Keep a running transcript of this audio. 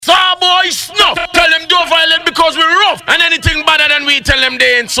Snuff. Tell them don't violate because we're rough. And anything better than we tell them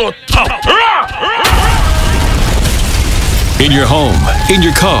they ain't so tough. In your home, in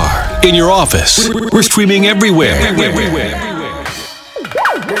your car, in your office. We're streaming everywhere.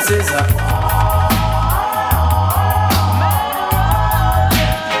 This is a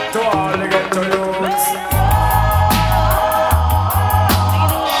to all the get to lose.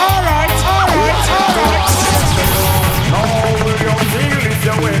 Alright. How will you feel if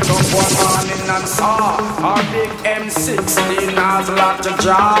you wake up one morning and saw our big M16 has locked your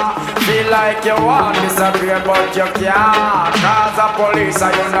jaw? Feel like you want disappear but you can't. Cause the police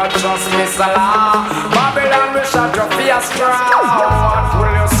are you not trust Mr. Law. Babylon will shut your face straw. What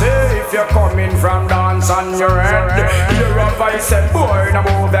will you say if you're coming from dance on your head? You're a voice say boy no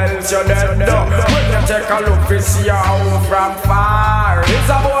move else you're dead. When you take a look you see your home from far. It's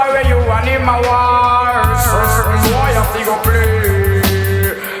a boy where you and him a war. Certain boy have to go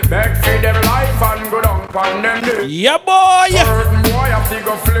play. Beg for them life and go down on them day. Yeah boy. Certain boy have to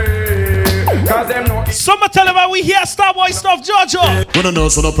go play. Someone tell him how we hear Starboy Snuff, Jojo. When a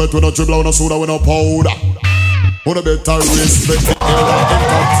nurse on a pet, when a dribble on a soda, when a powder. When a better respect the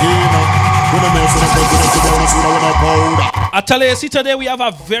entertainer. When a nurse on a pet, when a dribble on a soda, when a powder. I tell you, see today we have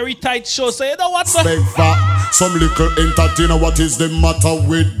a very tight show. So you know what? Some little entertainer, what is the matter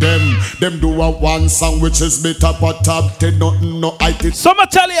with them? Them do a one song which is better but top 10, nothing no IT. Someone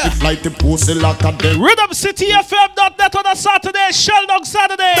tell you. It's like the pussy like a them. RhythmCityFM.net on a Saturday, Sheldon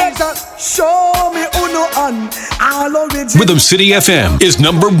Saturday. Show me uno on all origin. Rhythm City FM is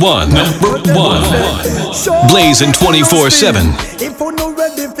number one. Blazing 24/7. If you no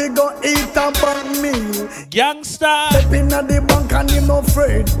ready fi go eat a bun meal. Gangsta. Step in at the bank and him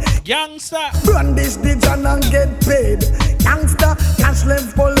afraid. Gangsta. Brandish the gun and get paid. Gangsta, cash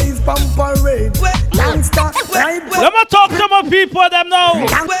left police pump parade. Gangsta, right? Let me talk to my people, them now. Well,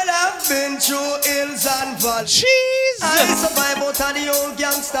 I've been through hills and valleys. Jeez. I survive out of the old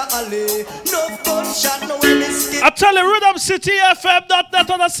gangster alley. No gunshot, no whiskey. I tell you, RhythmCityFM.net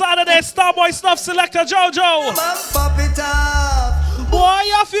on a Saturday. Starboy Snuff Selector Jojo. Man, pop it off. Boy,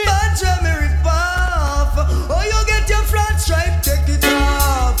 you feel. Oh, you get your flat stripe, take it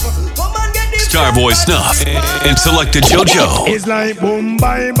off. Come and get this. Starboy Snuff and Selector Jojo. It's like boom,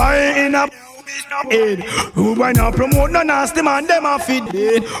 bye, bye in a head. Who why not promote no nasty man, them a feed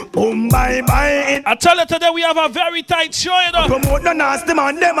dead. Boom, bye, bye. I tell you today we have a very tight show, you know. Promote no nasty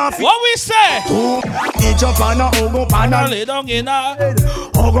man, them a feed. What we say? Each up on a ogo pan a lay down in a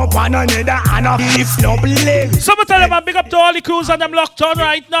ogo pan a nether and a lift up leg. Someone tell them I big up to all the crews and them locked on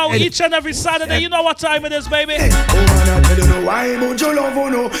right now. Each and every Saturday, you know what time it is, baby. Oh man, I tell you no why, but you love you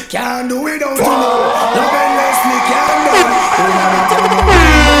no. Can't do without you no. Love and Leslie can't do. Oh man, I tell you no why,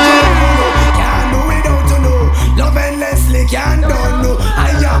 Love and Leslie can't done no. I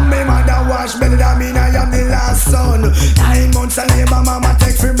am my mother wash belly, that mean I am the last son. 9 months of labor, mama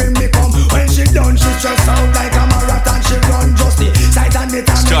take for me come. When she done, she just sound like a marathon. She run just the sight and the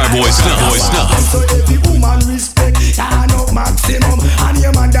time. Starboy Snuff. So every woman respect, turn up maximum. And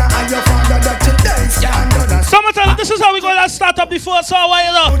your mother and your father that you dance can't done. Someone tell them this is how we gonna start up the first hour,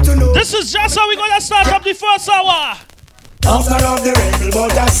 you know. This is just how we gonna start up the first hour. After love the rebel, but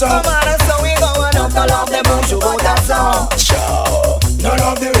that's Come on, that's how we going. After love the bush, but that's all. Show. No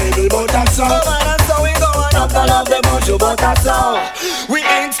love the rebel, but that's all. Come on, that's how we going. After love the bush, but that's all. We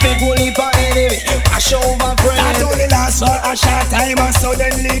ain't speak only for enemy. I show my friend. Not only last but a short time and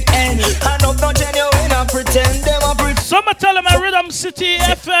suddenly end. I know no genuine and pretend them a pretend. Someone tell them at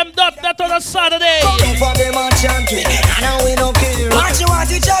RhythmCityFM.net on a Saturday. Come for them and chant me. I know we don't care. What you want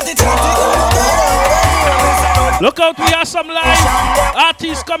to chat it? Look out, we have some live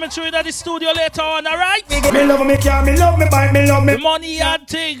artists coming through in the studio later on, alright? Me love me, care me, love me, bite me, love me. Money and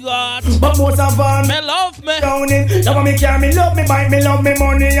thing, God. But most of all, me love me. Browning. Love me, care me, love me, bite me, love me,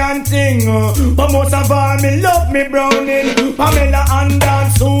 money and thing. But most of all, me love me, Browning. Pamela and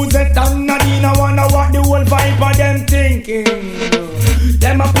Dan, Suzette and Nadine. Wonder what the whole vibe of them thinking.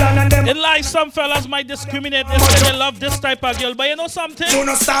 Them a plan and them. In life, some fellas might discriminate. They say they love this type of girl, but you know something? Do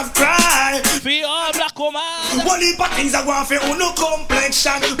not stop cry. Feel all black woman. One heap of things I want for uno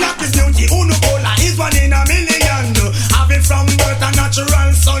complexion. Black is beauty, uno cola is 1 in a million. Have it from birth a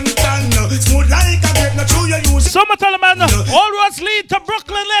natural suntan. Smooth like a grape, not true you use. Someone tell them, man, all roads lead to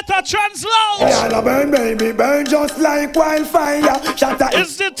Brooklyn later, Transloud. Yeah, burn, baby, burn just like wildfire. Shatter.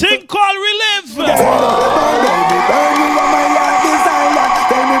 It's the thing called Relive. Burn, baby, burn, you are my life desire.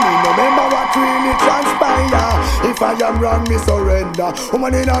 Tell me, remember what really transpire. If If I am wrong, me surrender.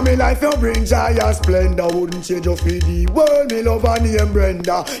 Woman in my life, you bring joy and splendor. Wouldn't change your feed the world, me love and name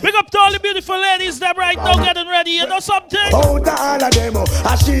Brenda. Big up to all the beautiful ladies that right now getting ready. You know something? Out of all of them,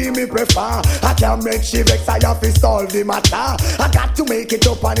 I she me prefer. I can't make she vex, I have to solve the matter. I got to make it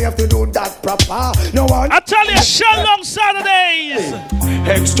up and I have to do that proper. No one. I tell you, Shell Long Saturdays.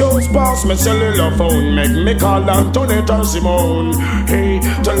 Excuse boss, me cellular phone. Make me call Anthony or Simone. Hey,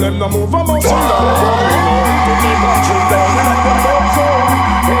 tell them to move a muscle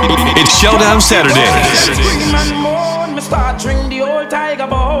It's Showdown Saturdays. Me start drink the old tiger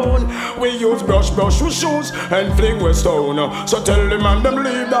bone. We use brush with shoes and fling with stone. So tell them and them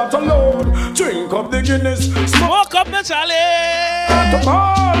leave that alone. Drink up the Guinness, smoke up the Charlie. Come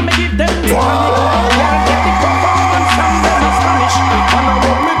on, me give them the honey. Can't get the performance and them Spanish.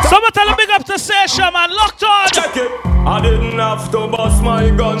 Someone tell them big up to Session, man. Locked on. Check it. I didn't have to bust my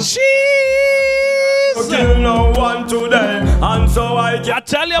gun. Jeez. Kill no one today, and so I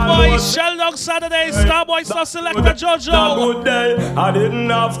tell you, boys, Shell Dog Saturday, Starboy Stuff Selector Jojo. Good day, I didn't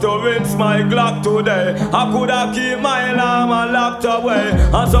have to rinse my Glock today. I could have keep my alarm and locked away,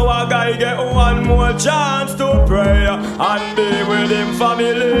 and so a guy get one more chance to pray and be with him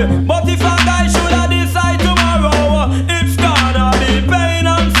family. But if a guy should have decide tomorrow, it's gonna be pain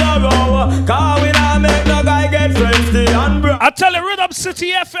and sorrow. Cause we not make no guy get friendly and I tell you,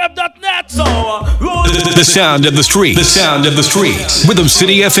 RhythmCityFM.net. So the sound of the streets. The sound of the streets. Rhythm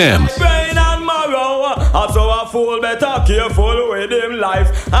City FM. Brain and marrow. So a fool better careful with him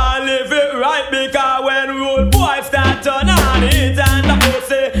life and live it right, because when rude boys start turn on it and the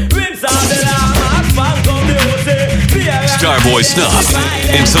pussy rinse out the lamb and spank up the pussy. Starboy Snuff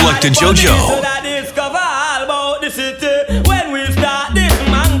and Selector Jojo. So that discover all about the city. When we start this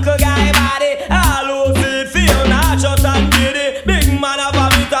manco guy body, all who see it feel nauseous and giddy. Big man of a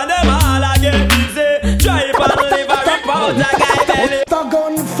bit and them all a get busy. Drive and live a rip out a guy belly. The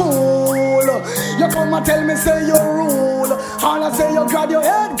gun fool, you come and tell me say you rule. All I say you grab your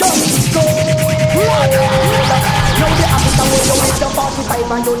head gun school. Now the officer will go with the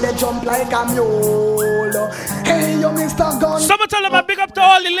 45 and you they jump like a mule. Hey, you Mr. Gun. Someone tell them I big up to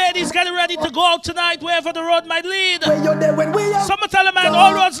all the ladies getting ready to go out tonight wherever the road might lead. Someone tell them man,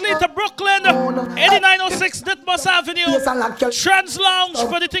 all roads lead to Brooklyn, 8906 Ditmas Avenue, Trans Lounge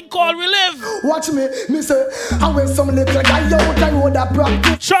for the thing called Relive. Watch me say, I wear some little guy out the road that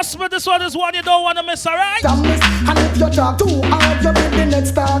practice. Trust me, this one is one you don't want to miss, alright? And if you talk too hard, you be the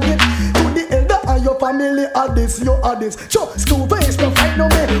next target. To the elder and your family are this, you are this. So, school face, no fight no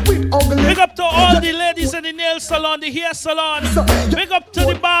me with ugly. Big up to all the ladies in the nail salon, the hair salon. Big up to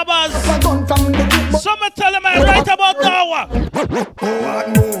the barbers. Someone tell them man right about now. What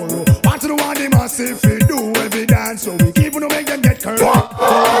more? What do you want the massive to do every dance? So we keep on make them get curved. What do you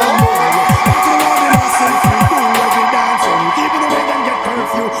want the massive to do every dance? So we keep on make them get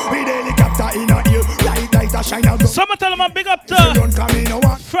curfew. With helicopter in our ear, light a shine out. Someone tell them man big up to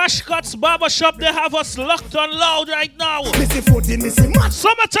Fresh Cuts Barbershop. They have us locked on loud right now.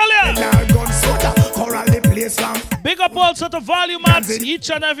 Someone tell you. Big up also to Volume Mats each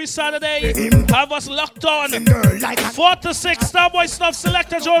and every Saturday. Have us locked on 4 to 6 Starboy Snuff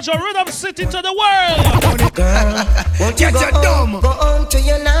Selector Jojo Rhythm City to the world. Girl, won't you go home to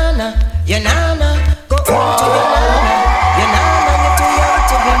your nana, your nana. Go home to your nana, your nana. You're too young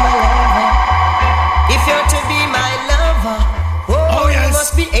to be my lover. If you're to be my lover, yes. You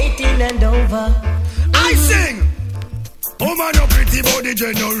must be 18 and over. I sing. Woman no pretty body,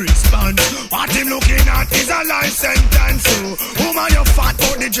 no respond. What him looking at is a life sentence. So, woman you fat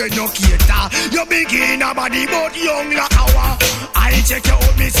body, no cater. You big in a body, but young like hour. I check you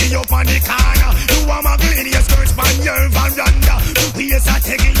out, me see you on the corner. You are my in your skirts, pan your veranda. We is a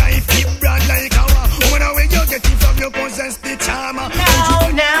taking life, keep brand like hour. Woman, when you get it from your possess the charmer.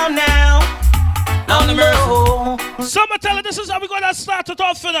 Now. On the road. Someone tell you this is how we're gonna start it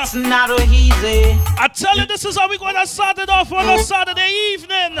off, you know. It's not easy. I tell you this is how we're gonna start it off on a Saturday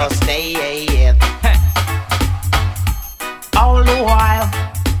evening. Stay all the while,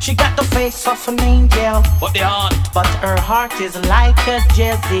 she got the face of an angel, but her heart is like a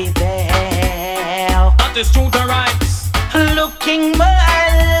Jezebel. That is truth and rights. Looking my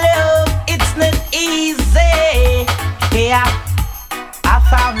love, it's not easy. Yeah.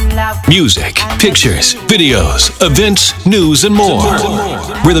 Music, pictures, videos, events, news, and more.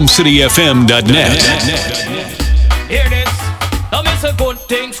 RhythmCityFM.net. Hear this. Don't miss a good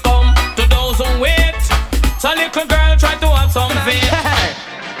things come to those who wait. So little girl try to have some faith.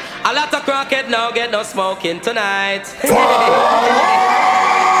 A lot of crackhead now get no smoking tonight. Well, a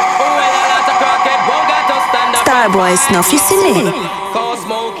lot of crackhead won't get to stand up. Starboy Snuff, you see me? Cause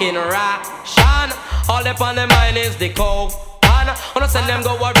smoking ration. All up on the mind is the coke. Wanna send them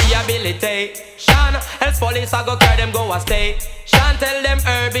go a rehabilitation. Else police I go carry them go a stay. Shan tell them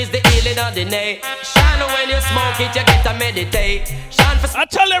herb is the healing of the nation. When you smoke it you get a meditate. I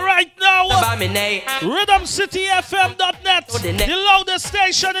tell you right now, RhythmCityFM.net, the loudest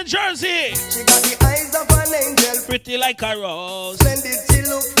station in Jersey. She got the eyes of an angel, pretty like a rose. Splendid she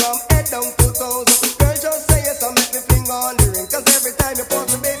look from head down to toes. Girl just say yes and make me finger on the ring. Cause every time you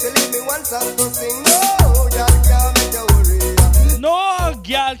pause me baby leave me one song to sing. No, girl can't make you worry. No,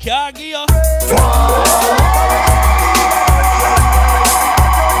 girl can't give you.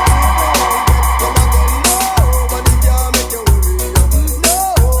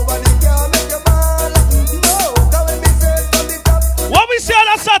 What we say on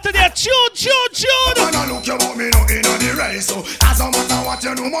a Saturday? Tune. Man, I look you about me no in on the race. So as no matter what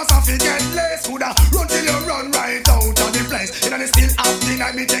you do, must have to get less. Coulda run till you run right out of the place. And then still have the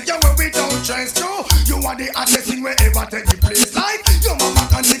night me take you away without chance. True, you are the hottest thing wherever take the place. Like your mama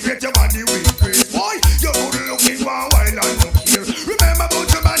consecrate your body with grace. Boy, you good looking for a while and look here. Remember about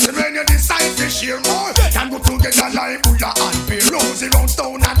your man when you decide to share more. Can go together like Buddha and Bear. Rosy round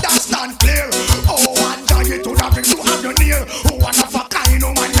stone and that stand clear. Oh, one giant to have to have you near. Oh, what a fuck I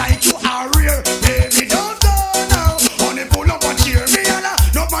know man like you are rare. Baby, don't go now. Only pull up and cheer me and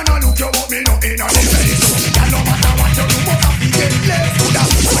no man no look you about me no in on the face. Can no matter what you do, must have to get less. To that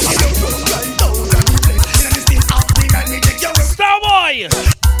you run right out of the place. And then still happening and me take you. Starboy.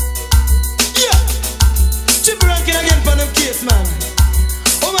 Yeah. Chip ranking again for them case man.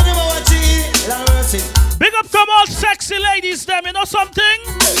 Oh man, them a watching it. Big up to all sexy ladies, them, you know something?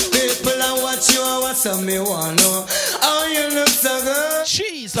 People are watch you and what's up me want know. How you look so good.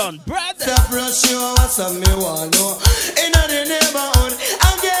 Cheese on bread. Stop rush you and what's up me want know. In the neighborhood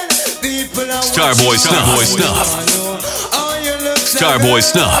again. People are Starboy Snuff. Starboy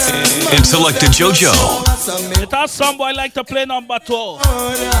Snuff and Selected JoJo. It has some boy like to play number 2.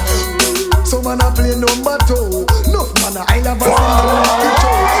 Some man a play number 2. No man a I love a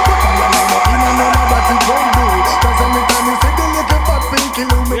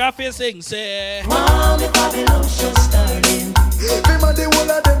we are facing, say, Mommy, Babylon's starting. Them are the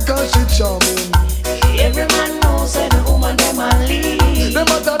whole of them cause she charming. Every man knows that the woman them a lead. Them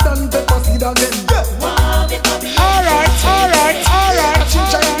are done pepper seed again. Mommy, Babylon. Alright. She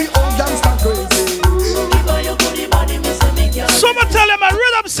trying to be old gangster crazy. Give her your goodie body, me say make you. Someone tell him I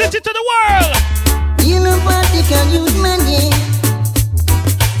Rhythm City to the world. You know party can use money.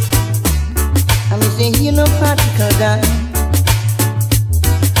 I'm saying you know party can die.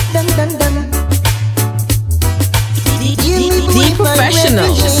 Dun. The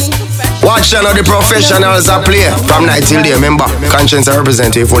professionals. Watch out, the professionals are play from night till day. Remember, conscience are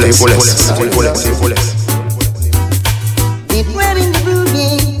represented fullest. We're in the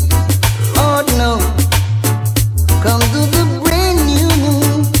building. Oh no, come to the brand new.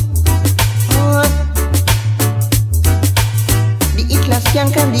 Oh. The E-class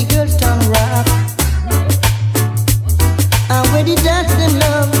skank and the girls turn rock. And where the dance them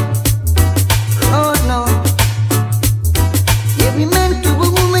love. Oh no. Every man to a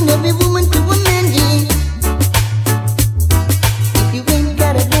woman, every woman to a man, yeah. If you ain't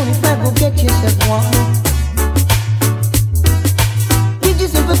got a bonfire, go get yourself one. Get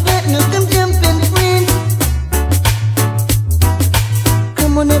yourself a partner, come jump and friend.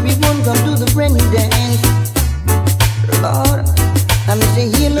 Come on everyone, come do the brand new dance. Lord, I'm gonna say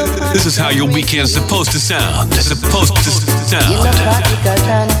hello. This is how your weekend's supposed to sound.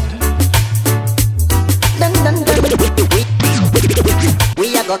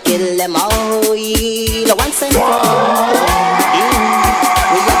 We are gonna kill them all, once and for all.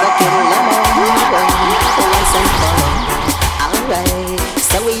 We are gonna kill them all, once and for all. Alright,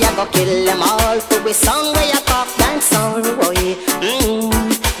 so we are gonna kill them all for we song where you pop dance song, boy.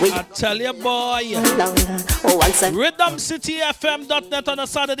 I tell you, boy. RhythmCityFM.net on a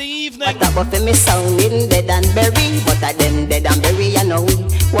Saturday evening. But me sounding dead and berry, but I them dead and berry, you know.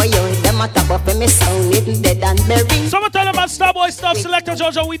 Why you them a top of me sounding dead and berry? Someone tell them about Starboy Stuff, Selected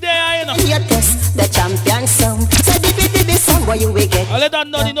JoJo, we there, you know. You test the champion song. So the song where you will get. I let that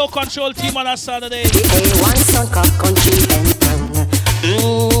know the No Control team on a Saturday. The A1 song called Country and Town.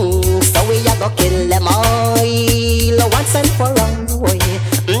 So we a go kill them all, once and for all.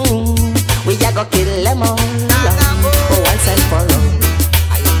 We a go kill them all, once and for all.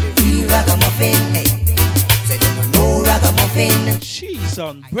 I am the real ragamuffin. Say them no ragamuffin. Cheese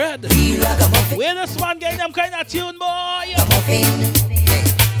on bread. Real ragamuffin. Where this man getting them kind of tune, boy? Ragamuffin.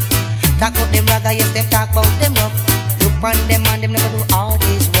 Talk about them raga, yes, them talk about them rough. Look on them and them never do all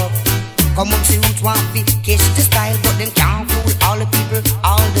this work. Come on, see who's want to catch the style, but them can't fool all the people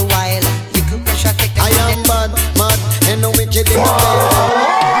all the while. You could pressure take the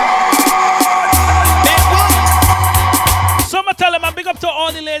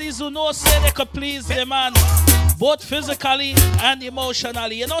both physically and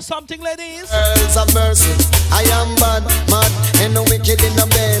emotionally. You know something, ladies? Girls of mercy, I am bad, mad, and no wicked in the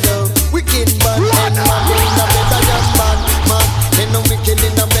bed. Wicked bad, and mad in the bed. I am bad, mad, and no wicked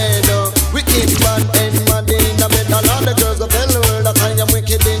in the bed. Wicked bad, and mad in the bed. All the girls of the world that I am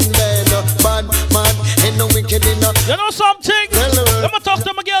wicked in bed. Bad, mad, and no wicked in the bed. You know something? Let me talk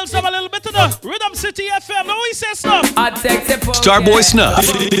to my girls a little bit of the Rhythm City FM. Now we say stuff. Starboy Snuff,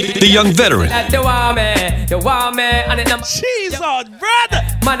 the young veteran. You want me, and it number. Jesus, brother.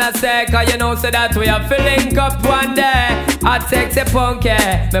 Man, I say, cause you know, so that we are filling up one day. I take the punky,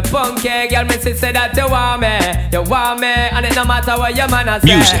 girl, me say that you want me, and it no matter what your man I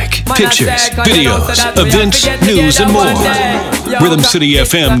say. Music, pictures, videos, events, news, and more.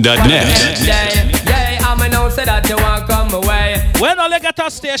 RhythmCityFM.net. I know so that you want come away. When all they get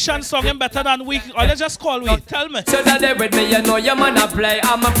a station song better than we, all they just call we. Tell me. So that they with me, you know your man a play.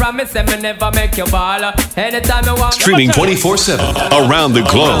 I'm a promise and me never make you ball. Anytime you want. Streaming 24/7 around the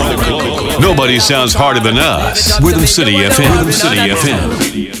globe. Nobody sounds harder than us. Rhythm City FM. Rhythm City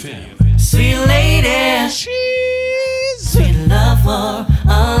FM. Sweet lady, sweet love for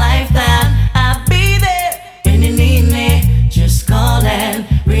a lifetime. I'll be there when you need me. Just call and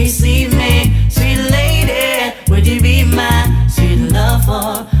receive me. Sweet lady, would you be my sweet love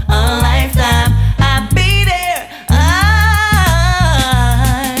for a lifetime? I'll be there.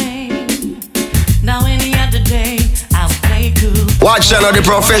 Now any other day, I'll play cool. Watch out, the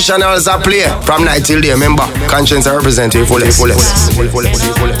professionals are play from night till day. Remember, conscience are represented fullest. Alright.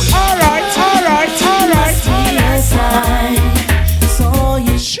 So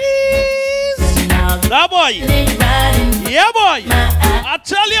you that boy. Yeah, boy. I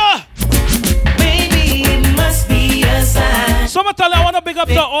tell you. Baby, it must be a sign. Summertime, I want to big up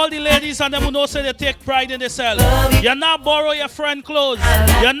to all the ladies and them who know say they take pride in themselves. You're not borrow your friend clothes.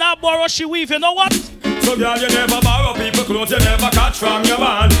 You're not borrow she weave. You know what? So girl, you never borrow people clothes, you never catch from your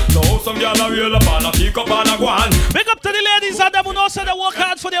man. No, some girl a real up and a pick up and a go on. Big up to the ladies and them who know say they work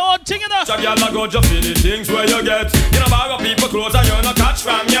hard for their own thing, you know. So girl a go just see the things where you get. You know borrow people clothes and you no catch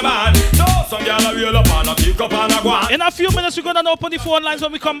from your man. No, some girl a real up and a pick up and a go on. In a few minutes we're gonna open the phone lines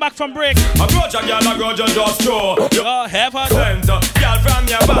when we come back from break. A grudge a girl a grudge and just show. Oh, heaven. Girl from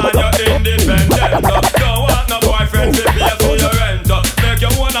your man, you're independent. Don't want no boyfriend to pay for your rent. Make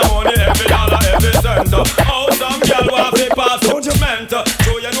your own money every dollar, every cent. Oh, some girl want to pass judgment. So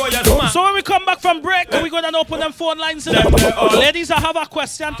you know you're smart. So when we come back from break, we're gonna open them phone lines. Ladies, I have a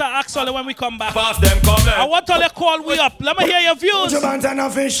question to ask all when we come back. Pass them comment. I want all to call we up. Let me hear your views. Put your bands and a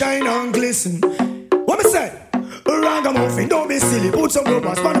fish shine and glisten. What me say? Ragamuffin, don't be silly. Put some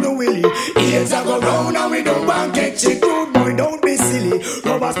rubbers on the willy. Ears are go round and we don't want get you. Good boy, don't be silly.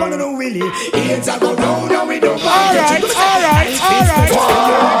 Rubbers on the willy. Ears are go round and we don't want get you. Alright. Make sure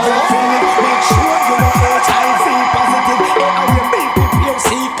you know HIV positive. And you make people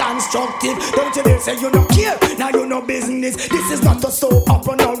see constructive. Don't you dare say you don't care. Now you know business. This is not a soap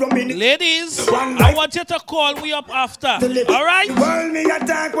opera or a minute. Ladies, I want you to call we up after. Alright? World me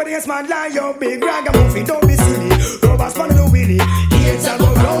attack when it's man like your big ragamuffin. Don't be silly.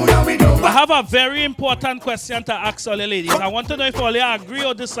 I have a very important question to ask all the ladies. I want to know if all you agree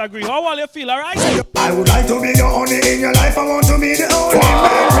or disagree. How all you feel, alright? I would like to be the only in your life. I want to be the only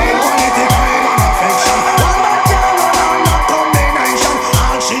man. Real quality, kind and affection. One man can run on a combination.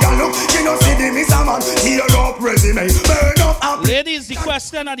 And she a look, she no see the miss a man. Tear up resume, burn up. Ladies, the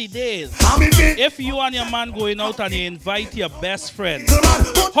question of the day is, if you and your man going out and you invite your best friend,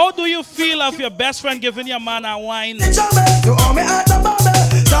 how do you feel of your best friend giving your man a wine?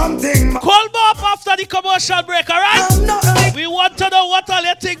 Call Bob after the commercial break, alright? We want to know what all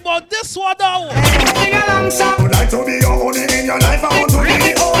you think about this one now. I would like to be the only in your life. I want to be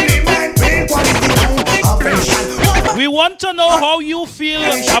the only man. Real quality, affection. We want to know how you feel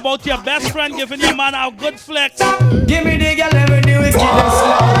about your best friend giving your man a good flex. Give me the girl every day with kids and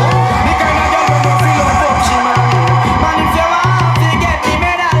slow. The kind of girl who don't feel no punchy man. Man, if you want to get the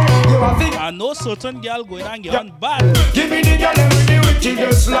medal, you have to. I know certain girl going and get on bad. Give me the girl every day with kids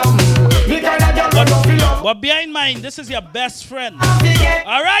and slow. The kind of girl who don't feel no. But bear in mind, this is your best friend.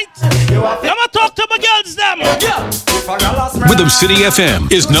 Alright? Let me talk to my girls them. Rhythm City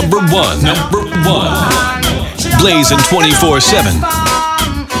FM is number one. Blazing 24/7.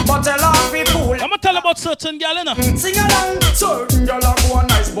 I'ma tell about certain girl, you know. Sing along. Certain girl a go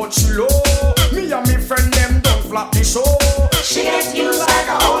nice but she low. Me and me friend them don't flap the show. She gets used like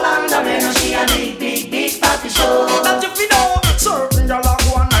a whole and she a big party show. That if you know. Certain girl a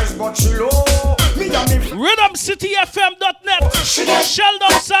go nice but she low. Me and me RhythmCityFM.net.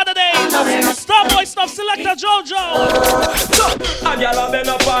 Sheldon Saturday. Starboy stuff, Selector Jojo. A girl a bend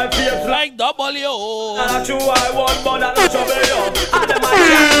up her face like W. And a true I want, but I'm not trouble you.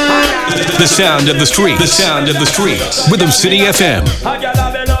 The sound of the street. The sound of the streets. Rhythm City FM. A girl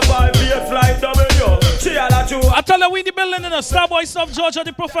a bend up her face like W. She a la true. I tell her we in the building in the Starboy stuff, Georgia,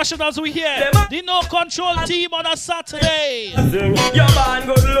 the professionals we here. The No Control team on a Saturday. Your man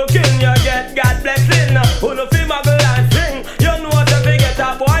good looking, you get God blessing. Who no feel muggle and sing. You know what to get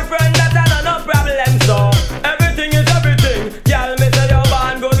a boyfriend that I no problem. So everything is everything. Girl, me say your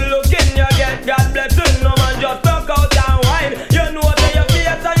man good looking, you get God blessing. No man just talk out and wine. You know what you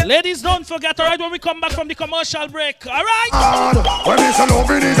feel. Ladies, don't forget, alright, when we come back from the commercial break, alright? When it's a love,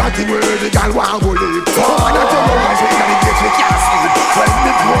 it is a thing where the girl want to live. When I tell you why she got the gate, she can't sleep. When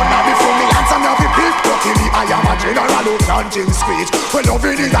me grown now before me answer me have a big luckily I am a general who planting speech. When love,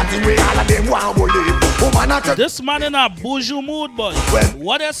 it is a thing where all of them want to live. This man in a bourgeois mood, boy.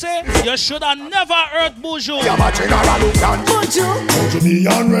 What they say? You should have never heard bourgeois. I am a general who planting bourgeois. Bourgeois me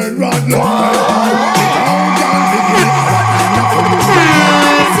and red rod love.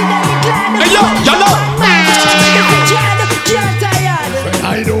 Hey yo,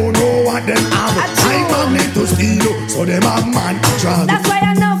 I don't know what them have. I magnet to steal, so them have man control. That's why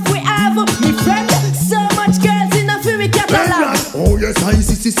enough we have, me friend. So much girls in a fury catalog. Oh yes, I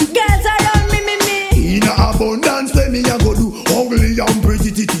see. Girls around me. In abundance, let me a go do ugly and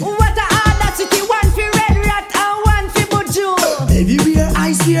pretty titty. What a audacity, one for red rat and one for bourgeois. Everywhere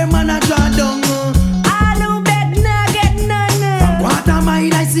I see a man a draw down. All who beg nah get none. From quarter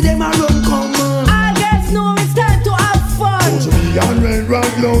mile I see them a run come. All girls know it's time to have fun. Me and red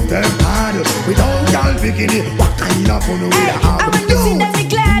rag love them hard. Without y'all bikini, what kind of fun we have? And when you see them we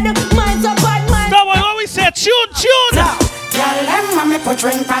glad, mine's up on mine. Stop, what we say? Tune. Girl, them want me put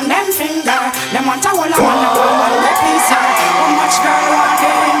ring on them finger. Them want a whole of man, one piece. How much girl want to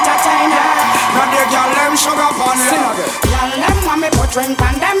entertain her? Now the girl them sugar on her. Girl, them want me put ring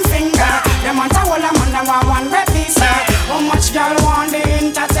on them finger. Them want a whole of man, one piece. How much girl want to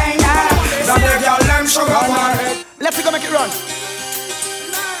entertain her? Now the girl them sugar on her. Let's go make it run.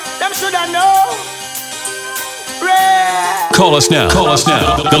 Them shoulda know. Call us now.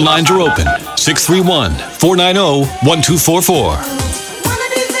 The lines are open. 631-490-1244. One of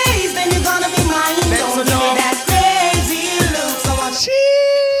these days, then you're gonna be mine. Don't give me that crazy look. So I'm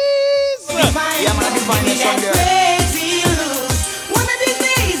cheese. Yeah, man, I can find this one there. Crazy look. One of these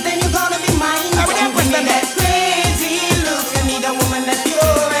days, then you're gonna be mine. Don't give me that crazy look. I need a woman that's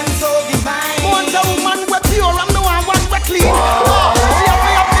pure and so divine. Want a woman we're pure, I'm the one we're clean.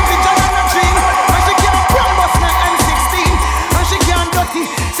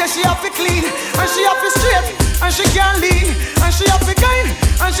 She have to clean, and she have to straight, and she can lean, and she have to kind,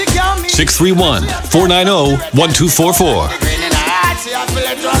 and she can mean. 631-490-1244. In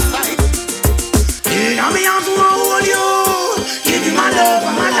my arms, I hold you. Give you my love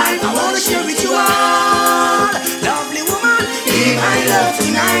and my life. I wanna share with you all. Lovely woman, give my love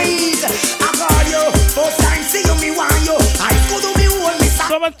tonight. I call you, first time see you, me want you. I could do me hold me.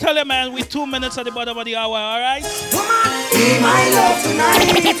 So I'm tell you, man, we 2 minutes at the bottom of the hour, alright? Give my love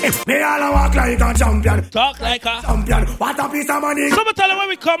tonight. Me all walk like a champion. Talk like a champion. What a piece of money. So I'm tell you when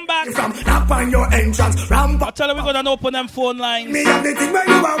we come back. From knock on your entrance. Ramp. I tell you we're gonna open them phone lines. Me have the thing where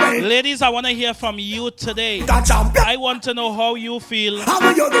you are right. Ladies, I want to hear from you today. I want to know how you feel.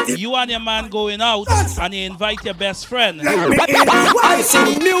 You and your man going out and you invite your best friend.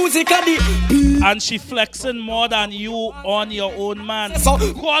 And she flexing more than you on your own man.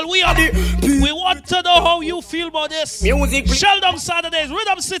 Call we up. We want to know how you feel about this. Music. Sheldon Saturdays,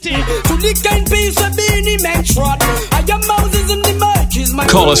 Rhythm City.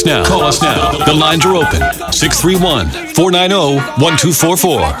 Call us now. The lines are open.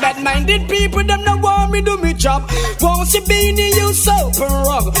 631-490-1244. Bad-minded people, them no want me do me job. Won't see beanie, you soap and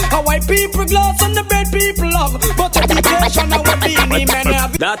rug. How white people gloss and the red people love. But education, our beanie men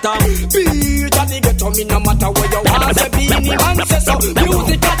have that beat and they get to me no matter where you want. Say beanie man say so.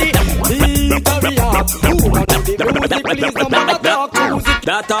 Music at the beat of the heart. Who want to the music, please no matter talk to music.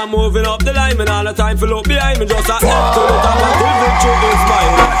 That I'm moving up the line, man, all the time for look behind me. Just a head to the top until victory is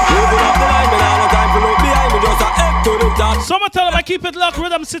mine. Moving up the line, man, all the time for look behind me. Just a head to the top. Someone tell them I keep it locked,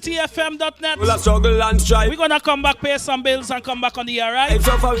 RhythmCityFM.net. We'll struggle and strive. We're gonna come back, pay some bills and come back on the air, right?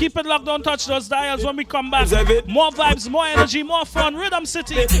 Keep it locked, don't touch those dials when we come back. More vibes, more energy, more fun. Rhythm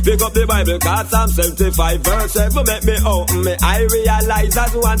City. Pick up the Bible, cause Psalm 75 verse 7 make me open me. I realize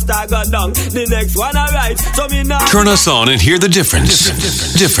that one star got down, the next one I write. So me now turn us on and hear the difference.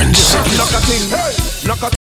 Knock a thing, knock a